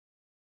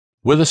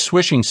With a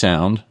swishing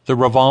sound, the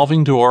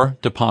revolving door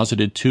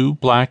deposited 2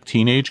 black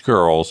teenage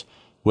girls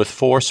with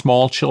 4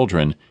 small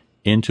children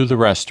into the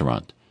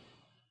restaurant.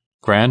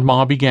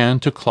 Grandma began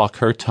to cluck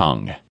her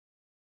tongue.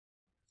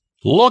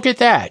 "Look at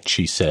that,"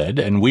 she said,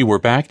 and we were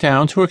back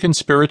down to a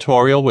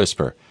conspiratorial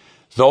whisper.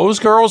 "Those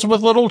girls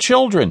with little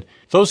children.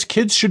 Those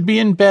kids should be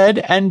in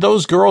bed, and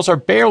those girls are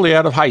barely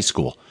out of high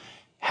school.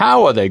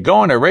 How are they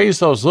going to raise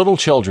those little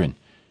children?"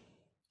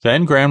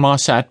 Then Grandma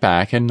sat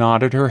back and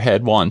nodded her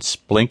head once,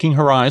 blinking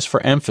her eyes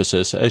for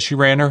emphasis as she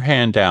ran her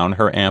hand down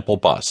her ample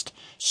bust,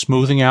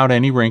 smoothing out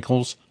any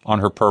wrinkles on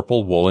her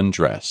purple woolen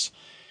dress.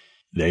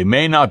 "They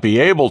may not be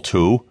able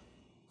to,"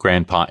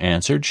 Grandpa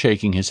answered,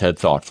 shaking his head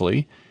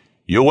thoughtfully.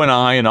 "You and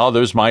I and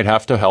others might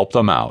have to help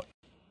them out."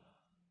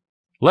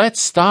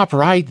 "Let's stop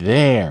right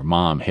there,"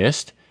 Mom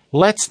hissed.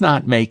 "Let's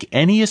not make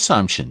any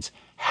assumptions.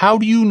 How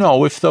do you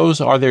know if those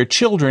are their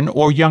children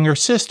or younger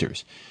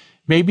sisters?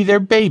 Maybe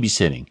they're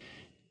babysitting.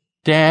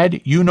 Dad,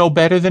 you know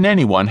better than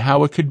anyone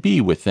how it could be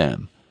with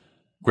them."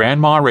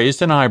 Grandma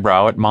raised an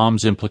eyebrow at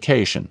Mom's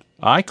implication.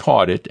 I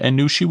caught it and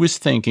knew she was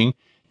thinking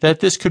that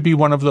this could be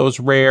one of those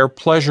rare,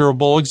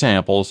 pleasurable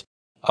examples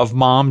of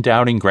Mom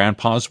doubting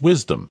Grandpa's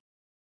wisdom.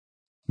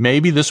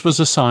 Maybe this was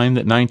a sign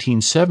that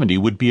 1970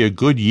 would be a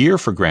good year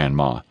for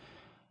Grandma.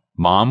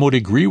 Mom would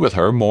agree with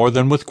her more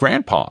than with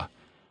Grandpa.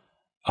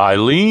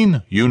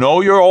 "Eileen, you know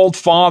your old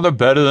father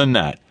better than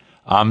that.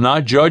 I'm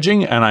not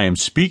judging, and I am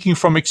speaking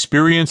from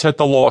experience at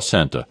the law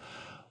center.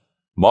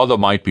 Mother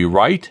might be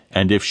right,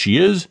 and if she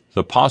is,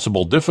 the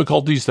possible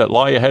difficulties that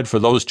lie ahead for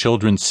those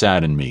children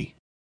sadden me."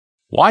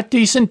 "What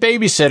decent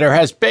babysitter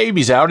has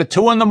babies out at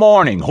 2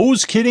 a.m?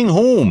 Who's kidding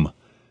whom?"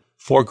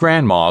 For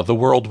Grandma, the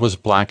world was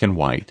black and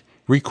white,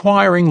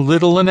 requiring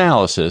little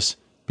analysis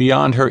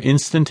beyond her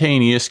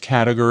instantaneous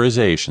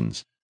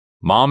categorizations.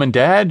 "Mom and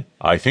Dad,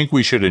 I think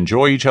we should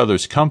enjoy each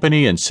other's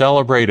company and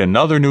celebrate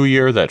another new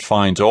year that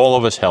finds all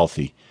of us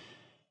healthy."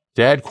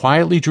 Dad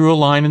quietly drew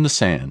a line in the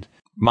sand.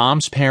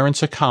 Mom's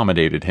parents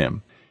accommodated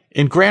him.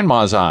 In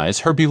Grandma's eyes,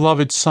 her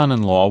beloved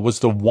son-in-law was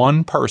the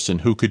one person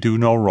who could do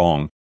no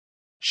wrong.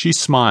 She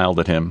smiled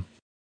at him.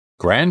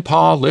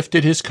 Grandpa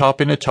lifted his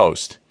cup in a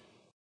toast.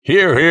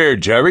 "Hear, hear,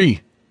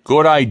 Jerry.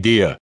 Good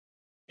idea.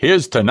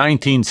 Here's to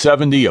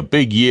 1970, a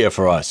big year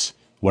for us,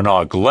 when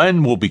our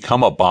Glen will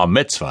become a bar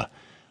mitzvah.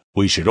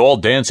 We should all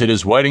dance at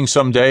his wedding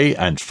someday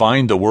and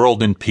find the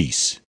world in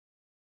peace."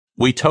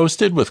 We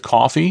toasted with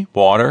coffee,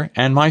 water,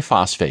 and my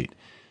phosphate.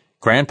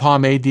 Grandpa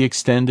made the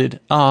extended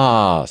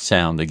 "ah"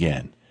 sound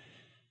again.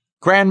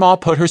 Grandma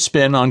put her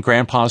spin on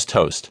Grandpa's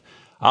toast.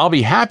 "I'll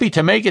be happy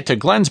to make it to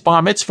Glen's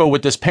bar mitzvah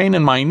with this pain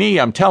in my knee,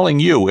 I'm telling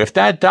you. If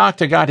that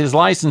doctor got his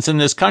license in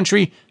this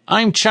country,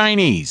 I'm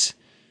Chinese."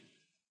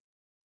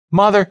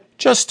 "Mother,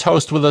 just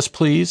toast with us,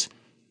 please."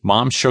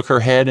 Mom shook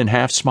her head and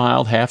half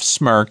smiled, half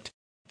smirked.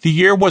 The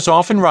year was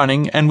off and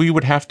running, and we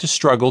would have to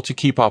struggle to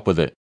keep up with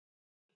it.